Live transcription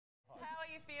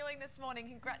feeling this morning?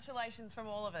 Congratulations from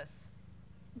all of us.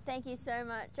 Thank you so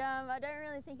much. I don't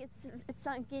really think it's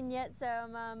sunk in yet, so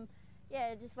I'm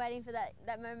yeah, just waiting for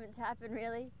that moment to happen,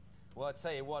 really. Well, I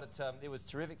tell you what, it was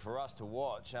terrific for us to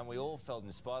watch, and we all felt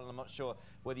inspired. And I'm not sure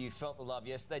whether you felt the love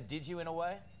yesterday. Did you, in a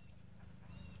way?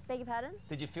 Beg your pardon?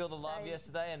 Did you feel the love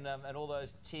yesterday and all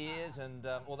those tears and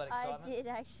all that excitement? I did,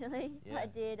 actually. Yeah. I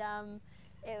did.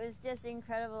 It was just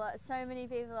incredible. So many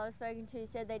people I've spoken to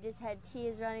said they just had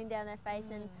tears running down their face,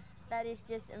 and that is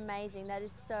just amazing. That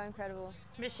is so incredible.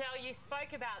 Michelle, you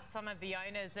spoke about some of the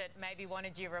owners that maybe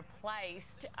wanted you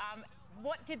replaced.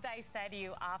 What did they say to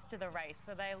you after the race?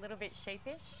 Were they a little bit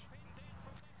sheepish?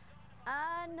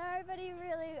 Nobody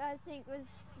really, I think,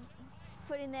 was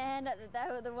putting their hand up that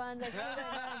they were the ones. I still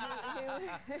don't know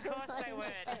who Of course they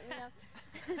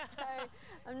weren't. So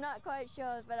I'm not quite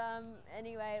sure, but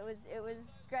anyway, it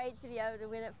was great to be able to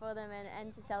win it for them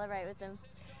and to celebrate with them.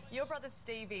 Your brother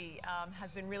Stevie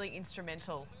has been really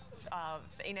instrumental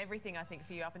in everything, I think,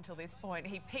 for you up until this point.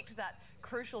 He picked that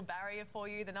crucial barrier for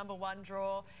you, the #1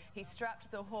 draw. He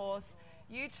strapped the horse.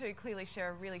 You two clearly share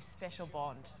a really special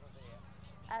bond.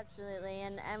 Absolutely,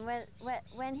 and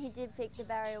when he did pick the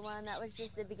barrier 1, that was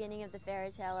just the beginning of the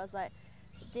fairy tale. I was like,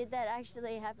 did that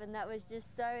actually happen? That was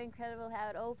just so incredible how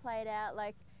it all played out.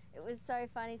 Like, it was so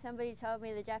funny. Somebody told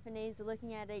me the Japanese are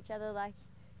looking at each other like,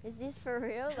 is this for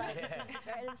real? Like, this is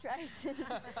the greatest race.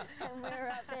 And we were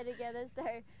up there together. So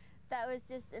that was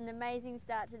just an amazing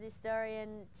start to this story,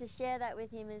 and to share that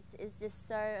with him is just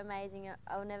so amazing.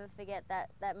 I'll never forget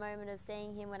that moment of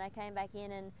seeing him when I came back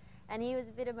in, and he was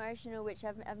a bit emotional, which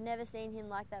I've never seen him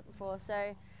like that before.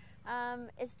 So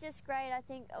it's just great, I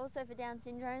think, also for Down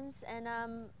syndromes and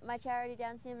my charity,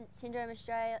 Down Syndrome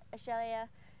Australia.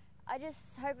 I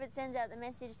just hope it sends out the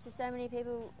message to so many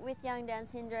people with young Down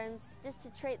syndromes just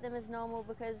to treat them as normal,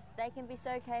 because they can be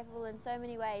so capable in so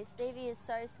many ways. Stevie is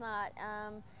so smart,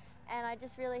 and I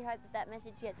just really hope that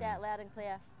message gets out loud and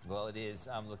clear. Well, it is.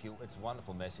 Look, it's a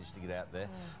wonderful message to get out there.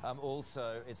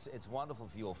 Also, it's wonderful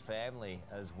for your family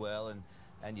as well,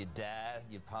 and your dad,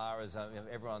 your pa,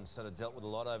 everyone's sort of dealt with a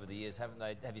lot over the years, haven't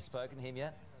they? Have you spoken to him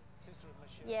yet?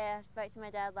 Yeah, I spoke to my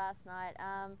dad last night.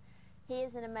 He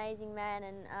is an amazing man,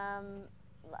 and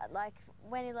like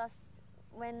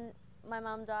when my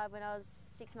mum died when I was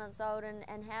 6 months old,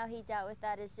 and how he dealt with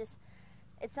that is just,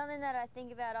 it's something that I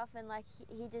think about often. Like,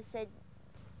 he just said,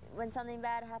 when something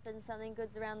bad happens, something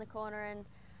good's around the corner, and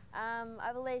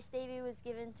I believe Stevie was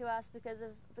given to us because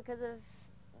of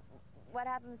what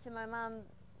happened to my mum.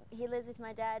 He lives with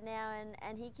my dad now,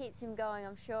 and he keeps him going,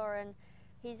 I'm sure, and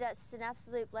he's just an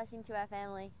absolute blessing to our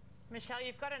family. Michelle,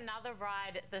 you've got another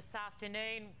ride this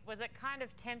afternoon. Was it kind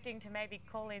of tempting to maybe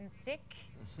call in sick?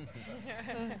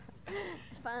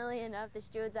 Funnily enough, the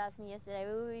stewards asked me yesterday,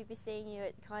 will we be seeing you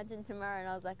at Kyneton tomorrow? And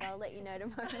I was like, I'll let you know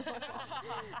tomorrow morning.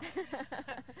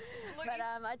 But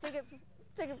I took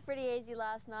it pretty easy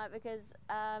last night, because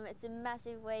it's a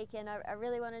massive week, and I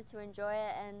really wanted to enjoy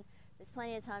it, and there's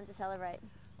plenty of time to celebrate.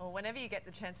 Well, whenever you get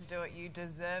the chance to do it, you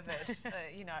deserve it,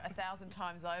 1,000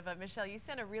 times over. Michelle, you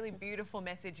sent a really beautiful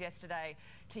message yesterday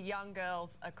to young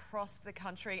girls across the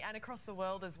country and across the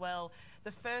world as well.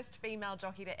 The first female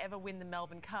jockey to ever win the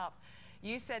Melbourne Cup.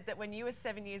 You said that when you were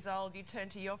 7 years old, you turned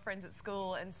to your friends at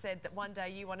school and said that one day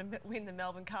you want to win the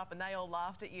Melbourne Cup, and they all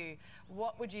laughed at you.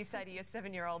 What would you say to your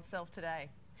 7-year-old self today?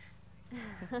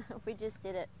 We just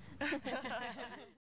did it.